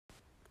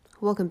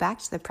Welcome back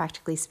to the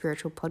Practically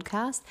Spiritual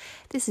podcast.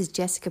 This is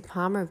Jessica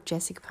Palmer of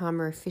Jessica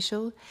Palmer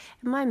Official,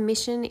 and my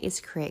mission is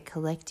to create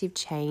collective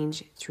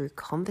change through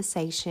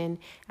conversation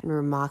and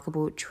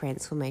remarkable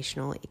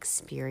transformational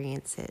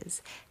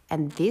experiences.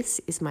 And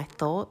this is my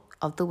thought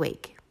of the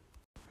week.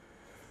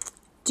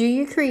 Do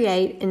you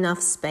create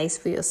enough space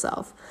for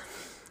yourself?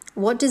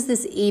 What does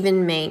this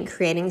even mean,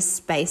 creating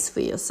space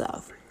for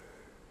yourself?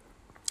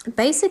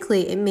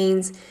 Basically, it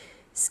means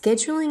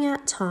scheduling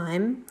out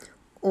time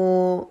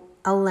or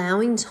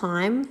allowing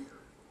time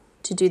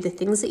to do the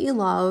things that you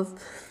love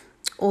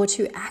or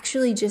to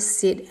actually just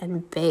sit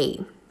and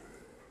be.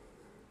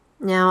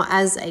 Now,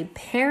 as a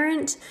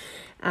parent,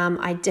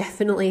 I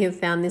definitely have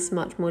found this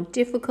much more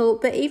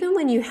difficult, but even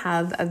when you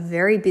have a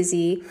very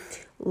busy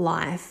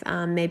life,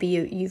 maybe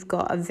you've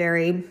got a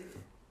very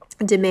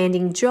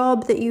demanding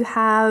job that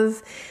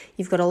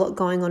you've got a lot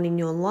going on in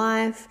your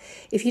life,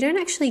 if you don't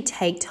actually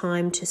take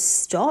time to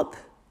stop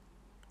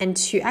and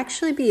to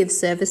actually be of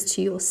service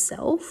to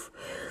yourself,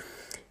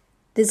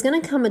 there's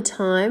going to come a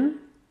time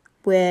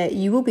where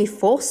you will be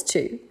forced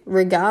to,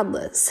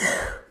 regardless.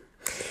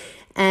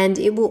 And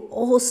it will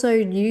also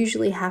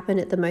usually happen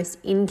at the most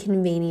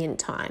inconvenient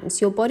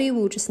times. Your body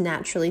will just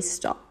naturally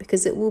stop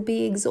because it will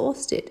be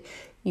exhausted.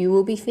 You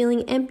will be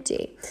feeling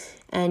empty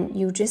and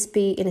you'll just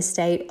be in a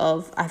state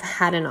of, I've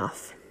had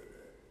enough.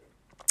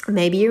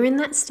 Maybe you're in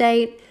that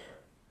state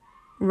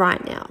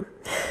right now.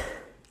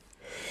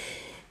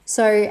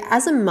 So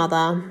as a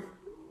mother,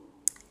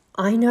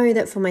 I know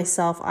that for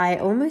myself, I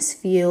almost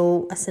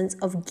feel a sense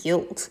of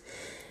guilt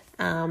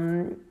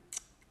when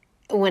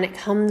it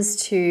comes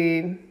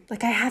to,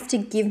 I have to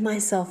give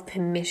myself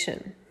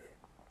permission.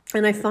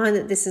 And I find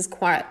that this is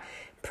quite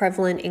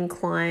prevalent in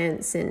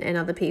clients and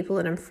other people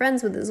that I'm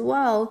friends with as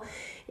well,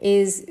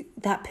 is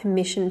that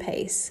permission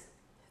piece.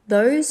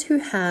 Those who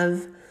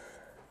have,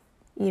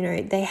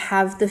 they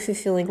have the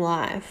fulfilling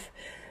life,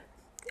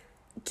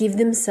 give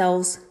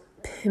themselves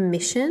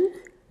permission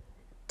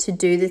to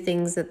do the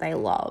things that they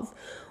love,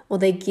 or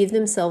they give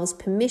themselves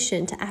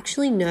permission to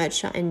actually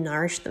nurture and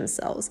nourish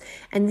themselves.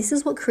 And this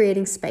is what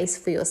creating space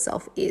for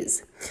yourself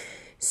is.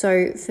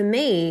 So for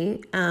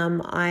me,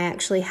 I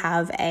actually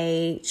have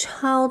a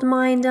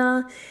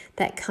childminder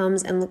that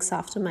comes and looks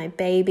after my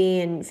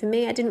baby. And for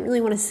me, I didn't really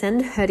want to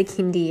send her to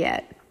kindy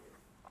yet.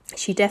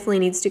 She definitely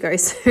needs to go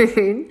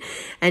soon,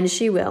 and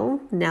she will,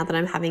 now that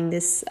I'm having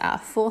this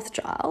fourth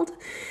child,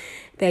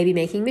 baby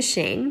making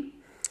machine.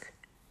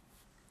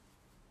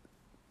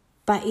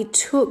 But it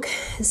took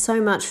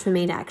so much for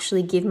me to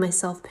actually give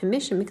myself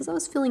permission because I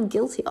was feeling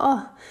guilty.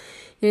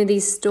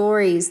 These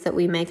stories that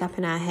we make up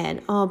in our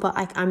head. But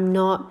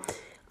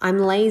I'm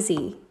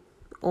lazy,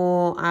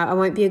 or I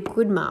won't be a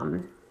good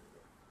mum,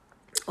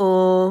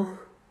 or,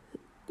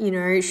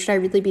 should I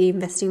really be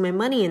investing my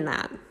money in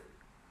that?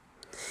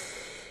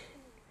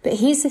 But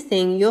here's the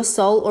thing, your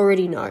soul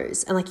already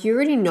knows, and you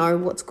already know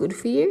what's good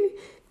for you.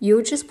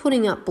 You're just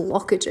putting up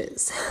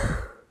blockages.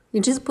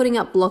 You're just putting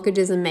up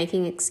blockages and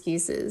making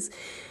excuses.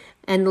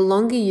 And the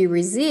longer you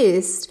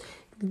resist,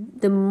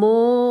 the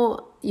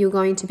more you're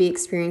going to be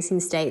experiencing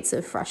states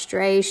of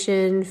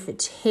frustration,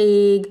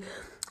 fatigue,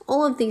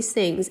 all of these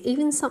things.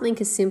 Even something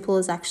as simple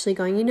as actually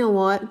going, you know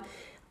what?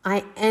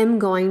 I am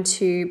going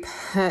to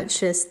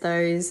purchase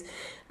those,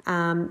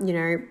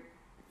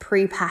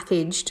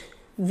 prepackaged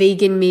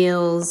vegan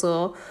meals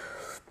or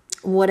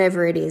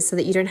whatever it is, so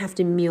that you don't have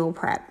to meal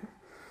prep,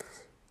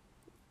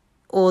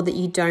 or that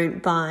you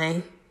don't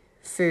buy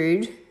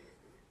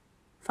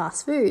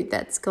fast food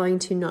that's going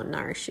to not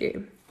nourish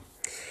you.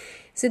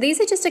 So these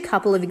are just a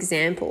couple of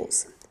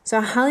examples. So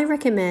I highly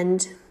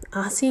recommend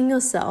asking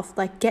yourself,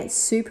 get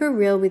super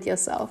real with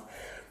yourself.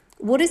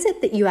 What is it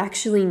that you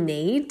actually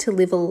need to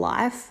live a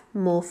life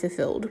more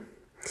fulfilled?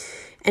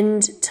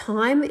 And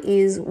time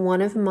is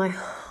one of my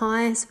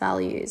highest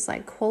values,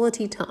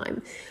 quality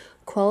time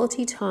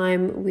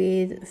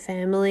with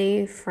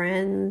family,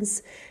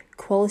 friends,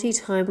 quality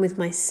time with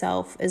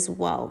myself as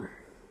well.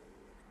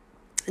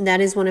 And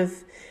that is one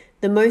of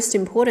the most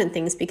important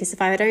things, because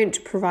if I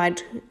don't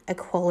provide a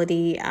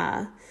quality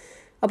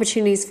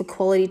opportunities for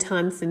quality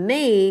time for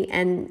me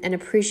and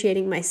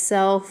appreciating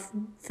myself,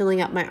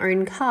 filling up my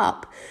own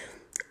cup,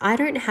 I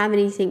don't have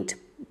anything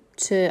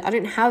I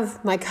don't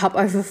have my cup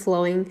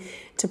overflowing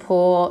to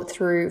pour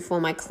through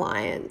for my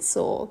clients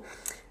or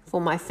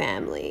for my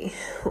family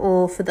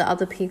or for the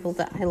other people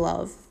that I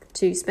love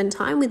to spend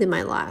time with in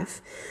my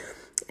life.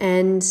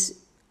 And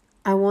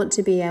I want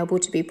to be able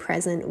to be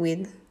present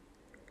with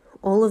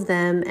all of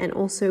them and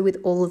also with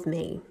all of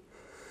me.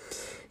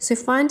 So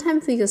find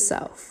time for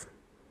yourself.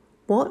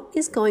 What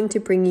is going to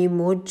bring you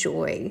more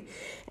joy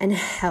and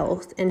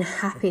health and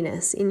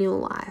happiness in your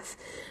life?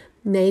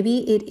 Maybe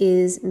it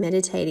is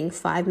meditating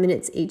 5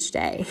 minutes each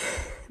day.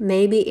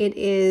 Maybe it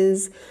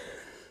is,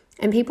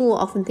 and people will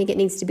often think it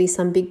needs to be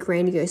some big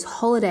grandiose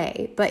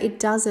holiday, but it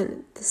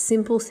doesn't. The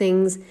simple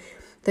things,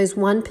 those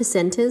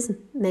 1%ers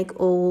make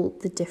all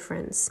the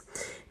difference.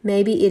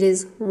 Maybe it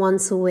is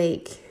once a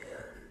week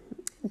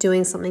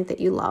doing something that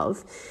you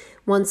love,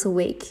 once a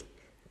week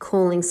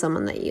calling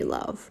someone that you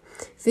love,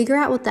 Figure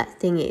out what that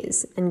thing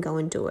is and go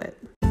and do it.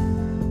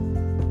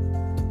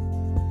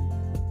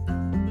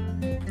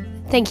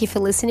 Thank you for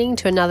listening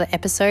to another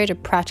episode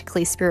of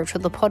Practically Spiritual,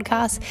 the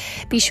podcast.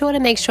 Be sure to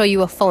make sure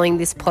you are following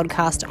this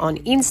podcast on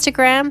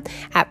Instagram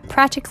at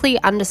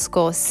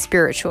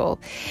practically_spiritual.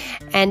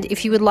 And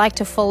if you would like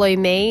to follow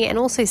me and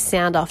also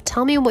sound off,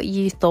 tell me what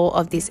you thought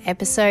of this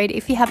episode.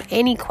 If you have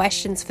any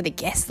questions for the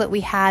guests that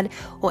we had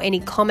or any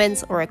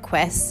comments or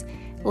requests,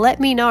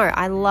 let me know.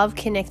 I love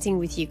connecting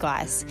with you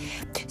guys.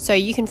 So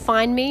you can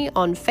find me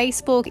on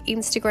Facebook,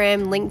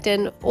 Instagram,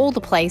 LinkedIn, all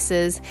the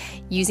places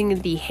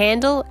using the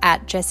handle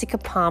at Jessica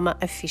Palmer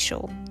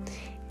Official.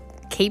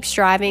 Keep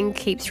striving,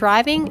 keep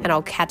thriving, and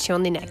I'll catch you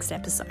on the next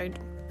episode.